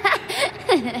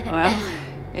 Well,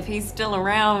 if he's still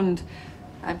around,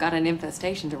 I've got an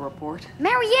infestation to report.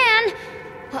 Marianne!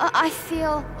 I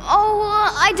feel...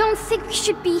 I don't think we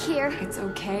should be here. It's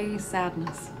okay,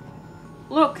 Sadness.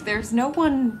 Look, there's no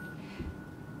one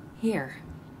here.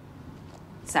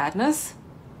 Sadness?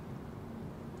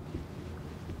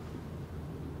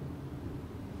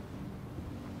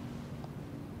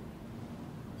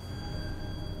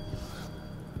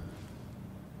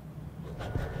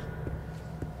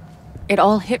 It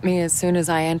all hit me as soon as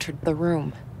I entered the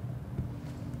room.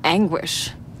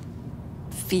 Anguish.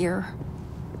 Fear.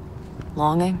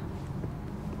 Longing.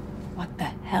 What the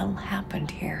hell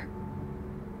happened here?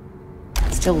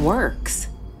 It still works.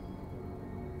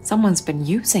 Someone's been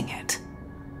using it.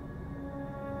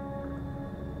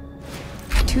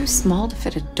 Too small to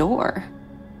fit a door.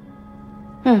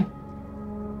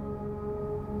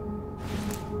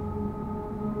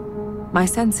 My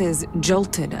senses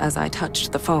jolted as I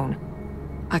touched the phone.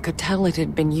 I could tell it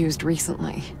had been used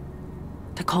recently.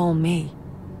 To call me.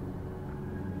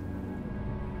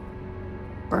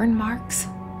 Burn marks?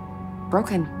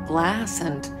 Broken glass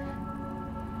and...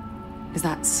 Is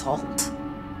that salt?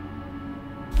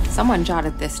 Someone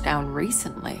jotted this down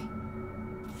recently.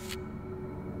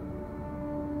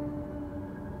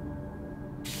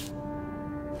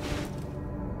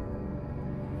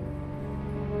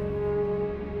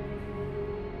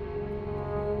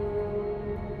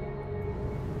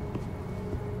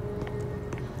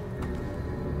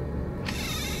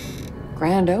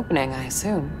 Grand opening, I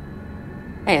assume.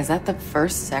 Hey, is that the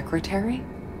first secretary?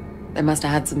 They must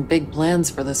have had some big plans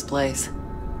for this place.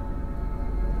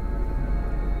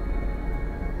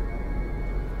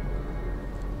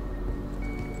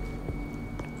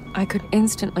 I could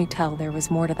instantly tell there was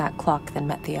more to that clock than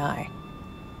met the eye.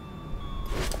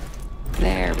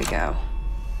 There we go.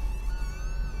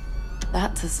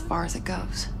 That's as far as it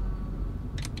goes.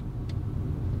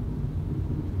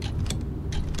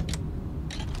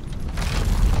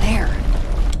 There.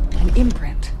 An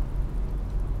imprint.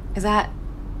 Is that...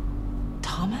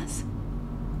 Thomas?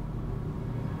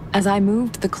 As I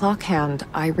moved the clock hand,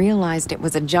 I realized it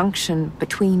was a junction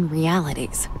between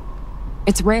realities.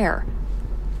 It's rare,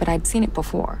 but I'd seen it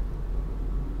before.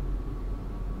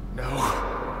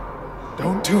 No.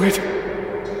 Don't do it.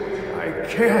 I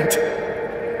can't.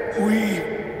 We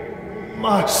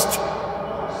must.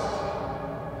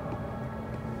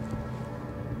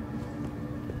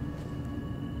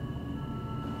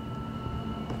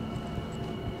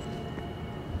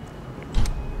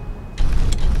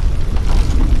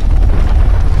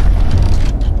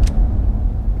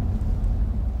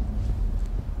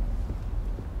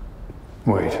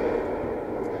 Wait.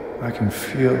 I can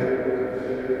feel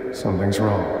something's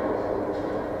wrong.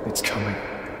 It's coming.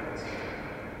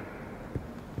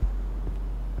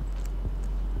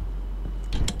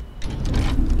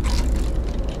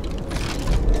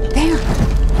 There!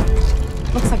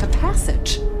 Looks like a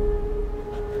passage.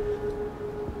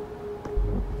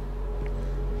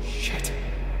 Shit.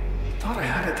 Thought I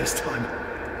had it this time.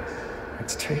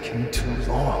 It's taking too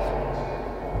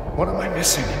long. What am I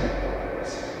missing?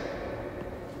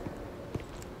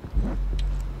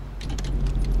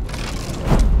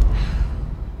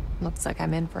 Looks like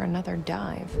I'm in for another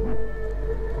dive.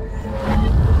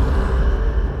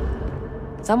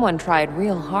 Someone tried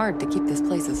real hard to keep this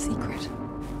place a secret.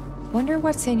 Wonder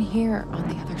what's in here on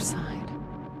the other side.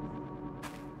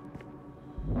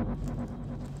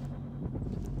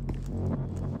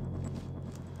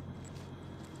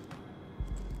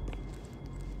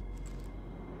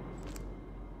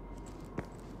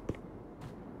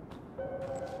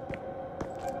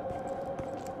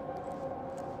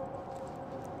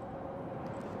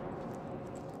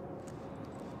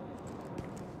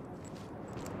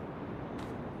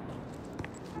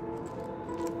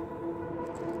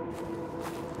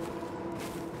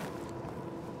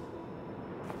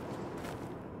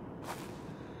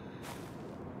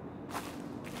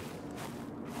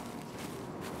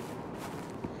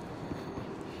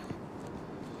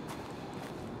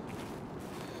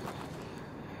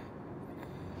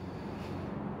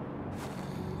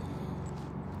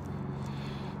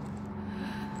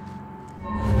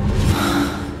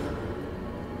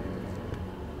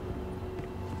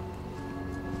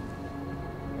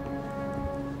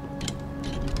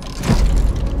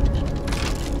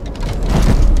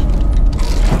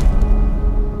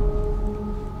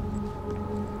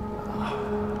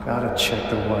 Gotta check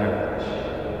the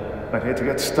wiring. I'd hate to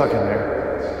get stuck in there.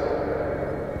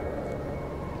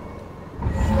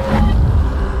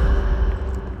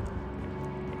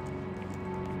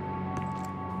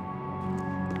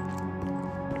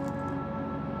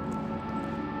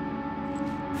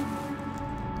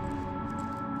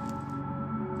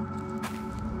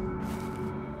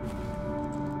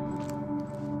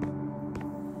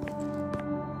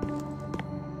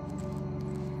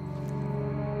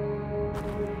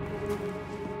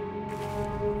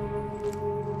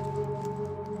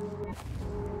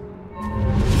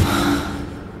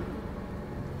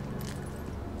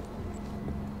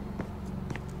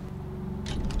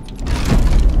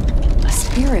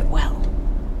 Spirit well.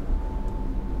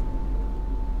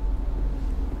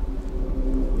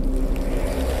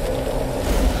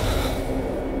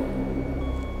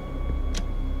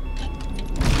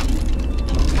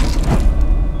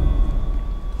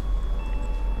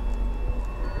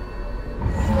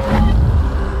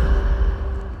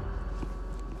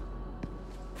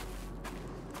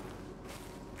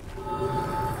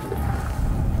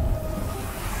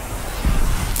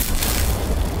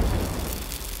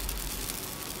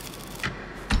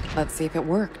 Let's see if it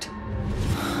worked.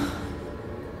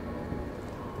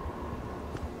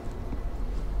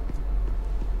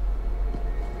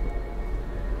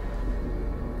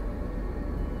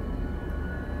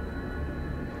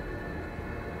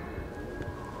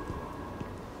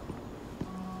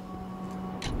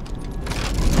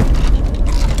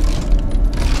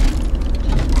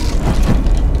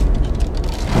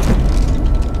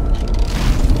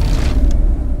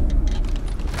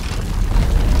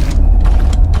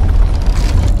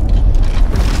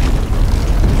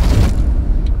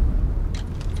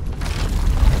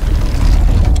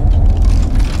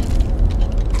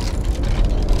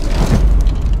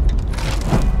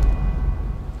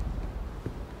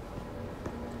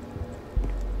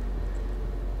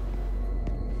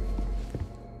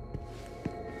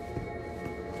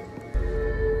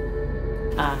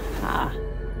 Aha.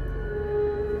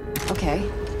 Okay.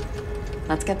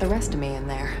 Let's get the rest of me in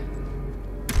there.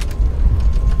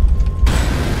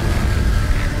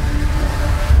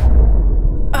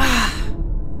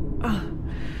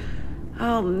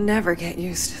 I'll never get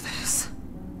used to this.